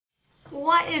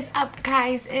What is up,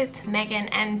 guys? It's Megan,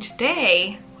 and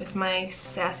today, with my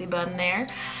sassy bun there,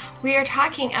 we are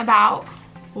talking about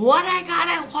what I got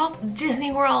at Walt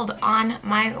Disney World on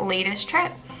my latest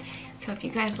trip. So if you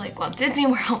guys like Walt Disney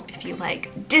World, if you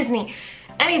like Disney,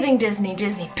 anything Disney,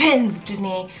 Disney pins,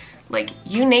 Disney, like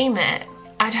you name it,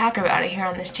 I talk about it here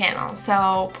on this channel.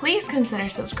 So please consider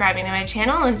subscribing to my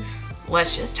channel and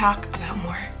let's just talk about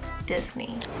more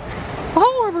Disney.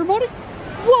 Hello everybody,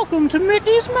 welcome to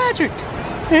Mickey's Magic,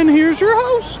 and here's your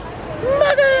host,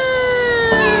 Megan!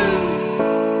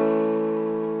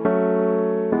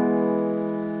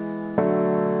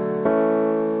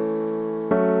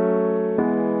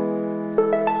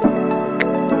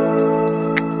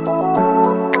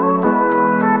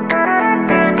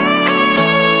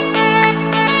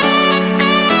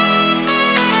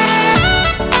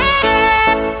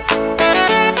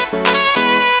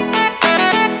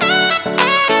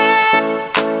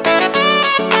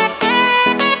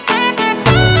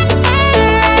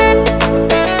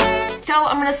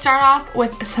 Start off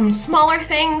with some smaller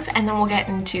things and then we'll get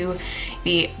into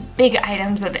the big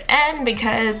items at the end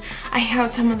because I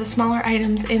have some of the smaller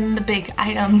items in the big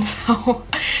items, so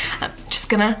I'm just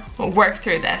gonna work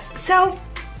through this. So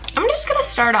I'm just gonna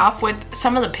start off with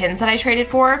some of the pins that I traded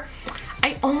for.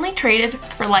 I only traded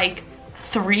for like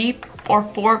 3 or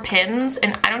 4 pins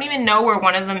and I don't even know where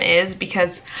one of them is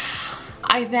because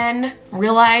I then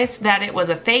realized that it was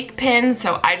a fake pin,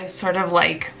 so I just sort of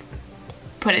like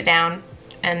put it down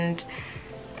and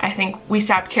I think we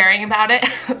stopped caring about it.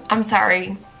 I'm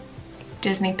sorry,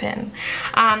 Disney pin.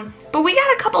 But we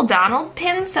got a couple Donald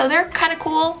pins, so they're kind of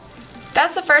cool.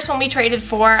 That's the first one we traded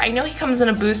for. I know he comes in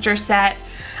a booster set.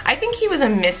 I think he was a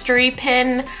mystery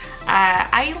pin.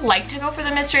 I like to go for the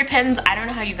mystery pins. I don't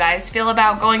know how you guys feel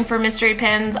about going for mystery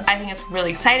pins. I think it's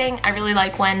really exciting. I really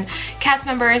like when cast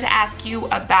members ask you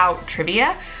about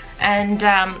trivia. And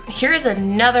here's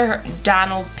another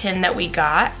Donald pin that we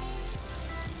got.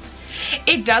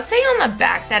 It does say on the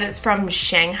back that it's from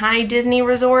Shanghai Disney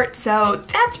Resort, so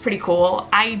that's pretty cool.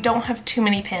 I don't have too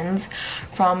many pins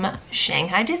from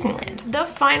Shanghai Disneyland. The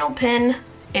final pin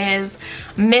is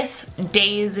Miss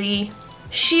Daisy.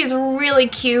 She's really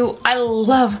cute. I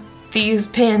love these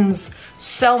pins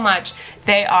so much.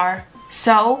 They are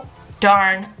so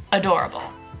darn adorable.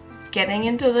 Getting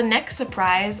into the next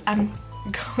surprise,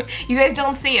 you guys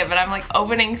don't see it, but I'm like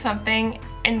opening something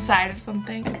inside of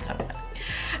something. It's so funny.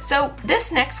 So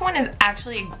this next one is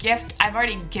actually a gift. I've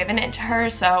already given it to her,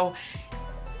 so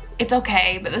it's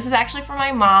okay, but this is actually for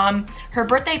my mom. Her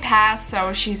birthday passed,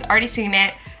 so she's already seen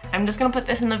it. I'm just gonna put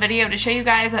this in the video to show you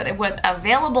guys that it was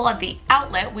available at the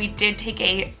outlet. We did take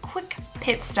a quick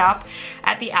pit stop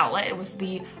at the outlet. It was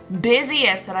the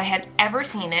busiest that I had ever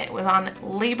seen it. It was on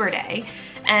Labor Day,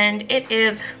 and it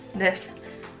is this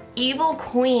Evil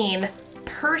Queen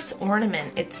purse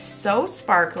ornament. It's so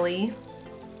sparkly.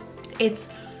 It's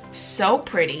so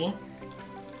pretty.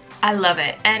 I love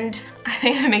it. And I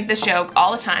think I make this joke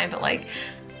all the time, but like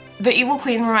the Evil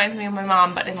Queen reminds me of my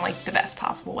mom, but in like the best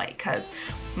possible way, because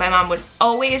my mom would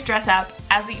always dress up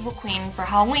as the Evil Queen for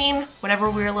Halloween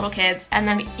whenever we were little kids, and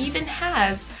then it even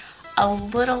has a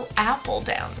little apple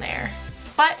down there.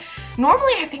 But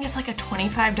normally I think it's like a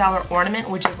 $25 ornament,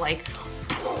 which is like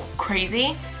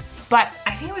crazy, but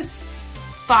I think it was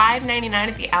 $5.99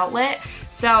 at the outlet,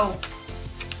 so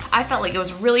I felt like it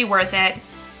was really worth it.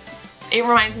 It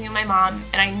reminds me of my mom,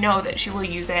 and I know that she will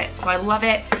use it, so I love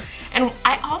it. And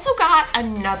I also got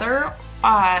another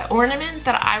ornament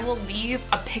that I will leave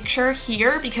a picture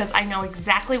here because I know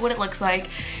exactly what it looks like.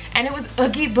 And it was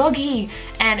Oogie Boogie,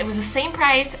 and it was the same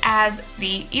price as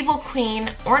the Evil Queen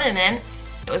ornament.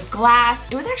 It was glass.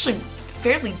 It was actually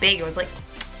fairly big. It was like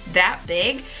that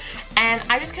big. And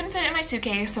I just couldn't fit it in my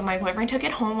suitcase, so my boyfriend took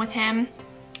it home with him.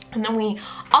 And then we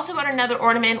also got another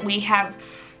ornament. We have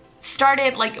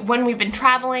started, like when we've been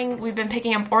traveling, we've been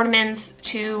picking up ornaments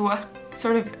to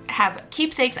sort of have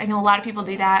keepsakes. I know a lot of people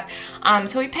do that.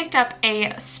 So we picked up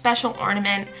a special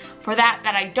ornament for that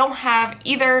I don't have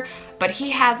either, but he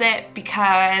has it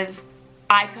because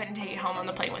I couldn't take it home on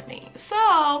the plane with me.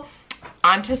 So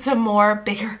on to some more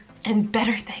bigger and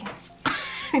better things.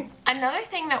 Another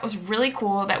thing that was really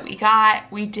cool that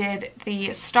we did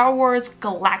the Star Wars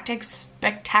Galactic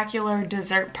Spectacular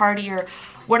Dessert Party, or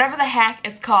whatever the heck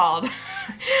it's called.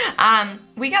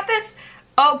 We got this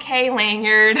okay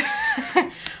lanyard.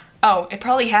 Oh, it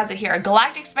probably has it here. A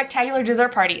Galactic Spectacular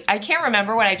Dessert Party. I can't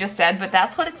remember what I just said, but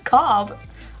that's what it's called.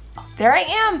 Oh, there I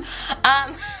am.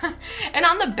 And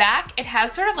on the back, it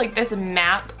has sort of like this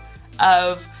map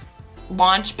of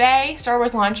launch bay, Star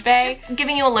Wars launch bay, just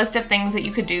giving you a list of things that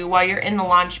you could do while you're in the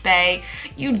launch bay.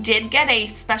 You did get a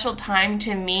special time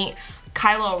to meet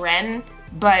Kylo Ren,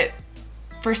 but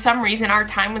for some reason our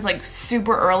time was like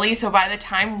super early, so by the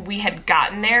time we had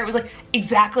gotten there, it was like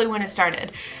exactly when it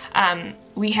started.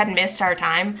 We had missed our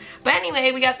time. But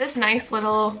anyway, we got this nice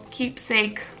little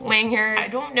keepsake lanyard. I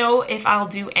don't know if I'll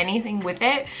do anything with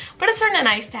it, but it's sort of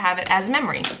nice to have it as a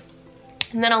memory.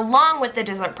 And then along with the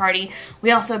dessert party,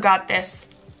 we also got this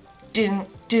do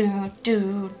do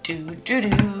do do do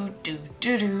do do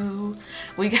do do.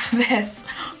 We got this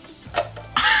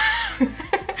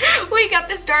we got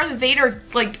this Darth Vader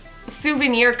like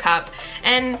souvenir cup,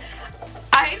 and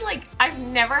I've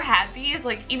never had these.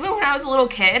 Like, even when I was a little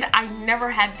kid, I never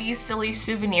had these silly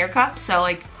souvenir cups. So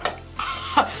like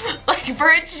for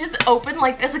it to just open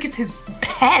like this, like it's his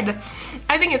head.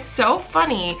 I think it's so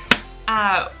funny.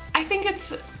 I think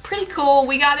it's pretty cool.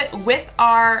 We got it with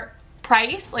our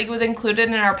price, like it was included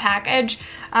in our package.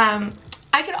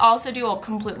 I could also do a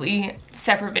completely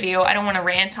separate video. I don't want to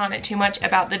rant on it too much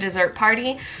about the dessert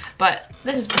party, but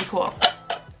this is pretty cool.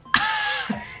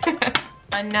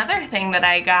 Another thing that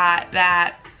I got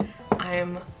that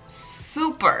I'm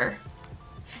super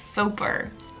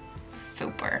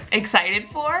excited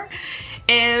for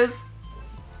is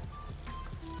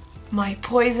my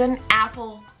poison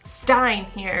apple stein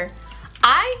here.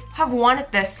 I have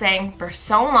wanted this thing for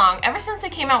so long, ever since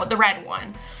it came out with the red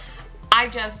one. I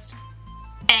just,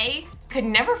 A, could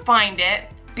never find it,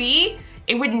 B,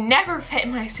 it would never fit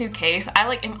in my suitcase. I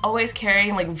like am always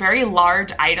carrying like very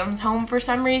large items home for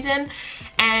some reason,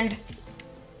 and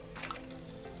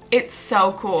it's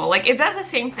so cool. Like, it does the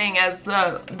same thing as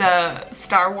the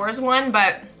Star Wars one,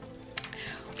 but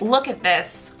look at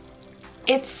this.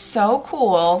 It's so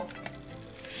cool.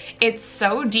 It's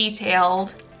so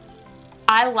detailed.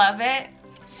 I love it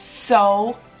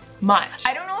so much.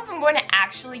 I don't know if I'm going to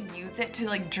actually use it to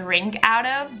like drink out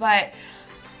of, but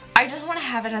I just want to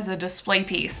have it as a display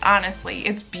piece, honestly.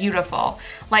 It's beautiful.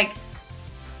 Like,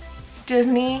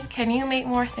 Disney, can you make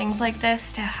more things like this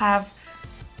to have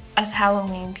us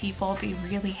Halloween people be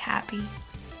really happy?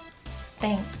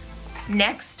 Thanks.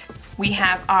 Next, we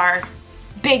have our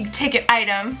big ticket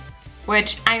item,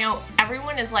 which I know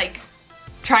everyone is like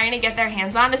trying to get their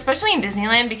hands on, especially in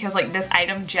Disneyland, because like this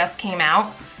item just came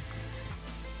out.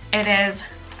 It is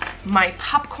my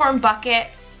popcorn bucket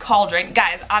cauldron.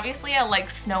 Guys, obviously I like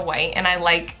Snow White and I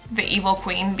like the Evil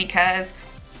Queen because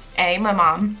A, my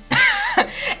mom, and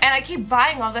I keep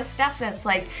buying all this stuff that's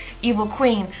like Evil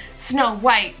Queen, Snow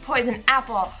White, Poison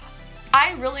Apple.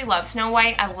 I really love Snow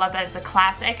White. I love that it's a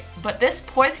classic, but this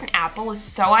Poison Apple is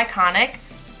so iconic,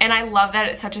 and I love that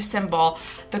it's such a symbol.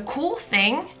 The cool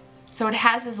thing, so it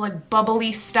has this like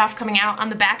bubbly stuff coming out. On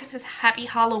the back it says Happy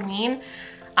Halloween,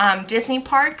 Disney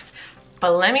Parks.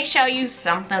 But let me show you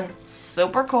something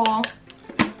super cool.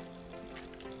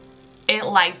 It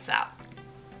lights up.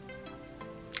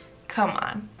 Come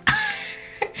on.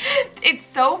 It's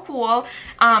so cool.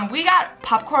 We got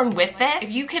popcorn with this.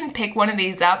 If you can pick one of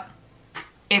these up,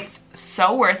 it's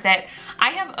so worth it.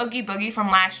 I have Oogie Boogie from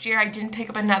last year. I didn't pick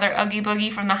up another Oogie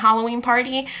Boogie from the Halloween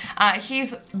party.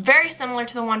 He's very similar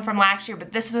to the one from last year,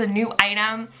 but this is a new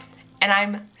item, and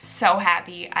I'm so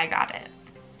happy I got it.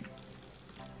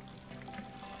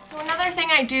 So another thing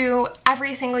I do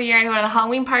every single year I go to the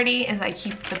Halloween party is I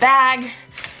keep the bag,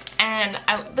 and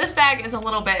this bag is a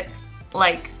little bit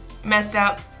like messed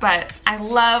up, but I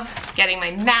love getting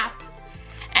my map,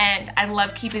 and I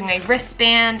love keeping my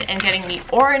wristband and getting the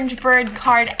Orange Bird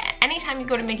card. Anytime you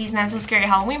go to Mickey's Not So Scary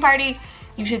Halloween Party,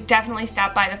 you should definitely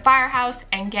stop by the firehouse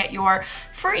and get your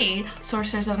free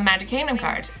Sorcerers of the Magic Kingdom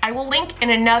cards. I will link in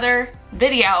another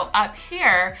video up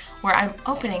here where I'm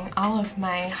opening all of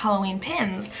my Halloween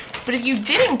pins. But if you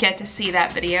didn't get to see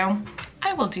that video,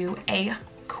 I will do a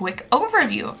quick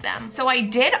overview of them. So I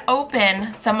did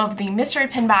open some of the mystery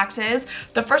pin boxes.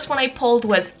 The first one I pulled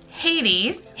was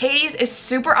Hades. Hades is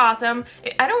super awesome.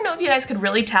 I don't know if you guys could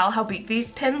really tell how big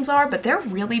these pins are, but they're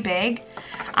really big.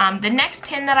 The next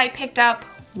pin that I picked up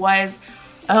was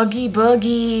Oogie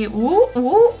Boogie. Ooh,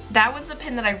 ooh. That was the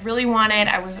pin that I really wanted.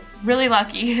 I was really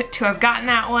lucky to have gotten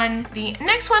that one. The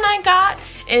next one I got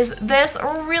is this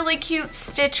really cute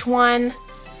Stitch one.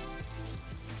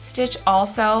 Stitch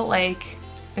also, like,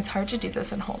 it's hard to do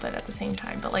this and hold it at the same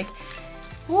time, but like,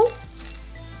 ooh.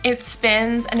 It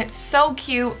spins and it's so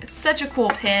cute. It's such a cool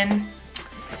pin.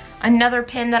 Another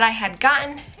pin that I had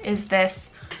gotten is this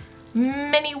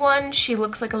mini one. She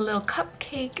looks like a little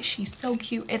cupcake. She's so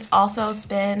cute. It also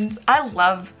spins. I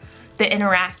love the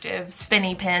interactive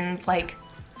spinny pins. Like,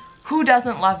 who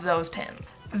doesn't love those pins?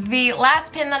 The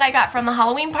last pin that I got from the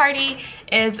Halloween party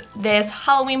is this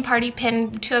Halloween party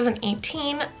pin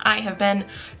 2018. I have been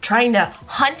trying to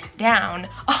hunt down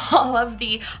all of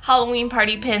the Halloween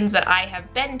party pins that I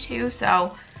have been to,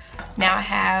 so now I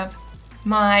have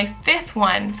my 5th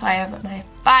one. So I have my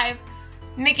 5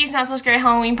 Mickey's Not So Scary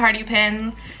Halloween party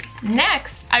pins.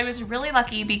 Next, I was really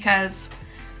lucky because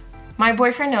my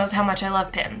boyfriend knows how much I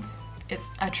love pins. It's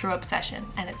a true obsession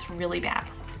and it's really bad.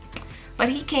 But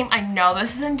he came, I know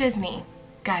this isn't Disney,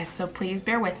 guys, so please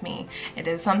bear with me. It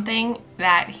is something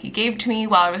that he gave to me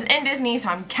while I was in Disney, so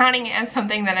I'm counting it as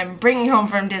something that I'm bringing home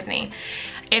from Disney.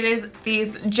 It is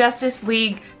these Justice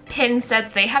League pin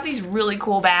sets. They have these really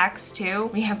cool backs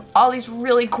too. We have all these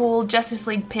really cool Justice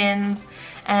League pins,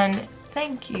 and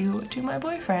thank you to my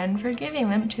boyfriend for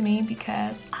giving them to me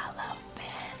because I love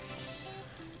pins.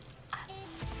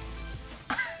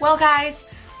 Well guys,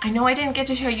 I know I didn't get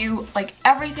to show you like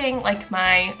everything, like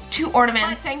my 2 ornaments.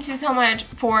 But thank you so much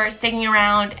for sticking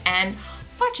around and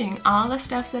watching all the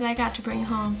stuff that I got to bring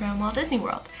home from Walt Disney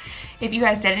World. If you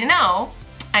guys didn't know,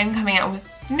 I'm coming out with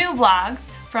new vlogs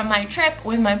from my trip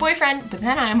with my boyfriend, but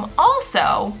then I'm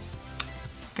also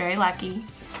very lucky.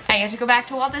 I get to go back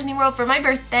to Walt Disney World for my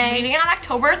birthday on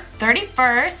October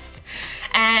 31st,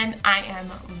 and I am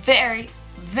very,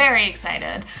 very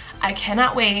excited. I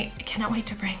cannot wait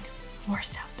to bring more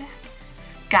stuff back.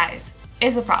 Guys,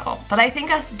 it's a problem, but I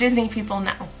think us Disney people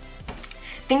know.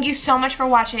 Thank you so much for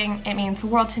watching. It means the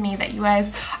world to me that you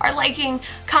guys are liking,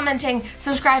 commenting,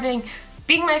 subscribing,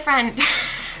 being my friend.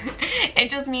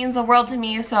 It just means the world to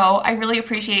me, so I really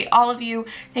appreciate all of you.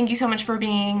 Thank you so much for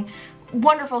being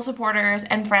wonderful supporters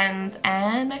and friends,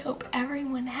 and I hope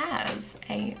everyone has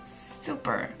a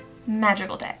super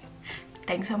magical day.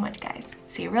 Thanks so much, guys.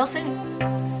 See you real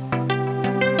soon.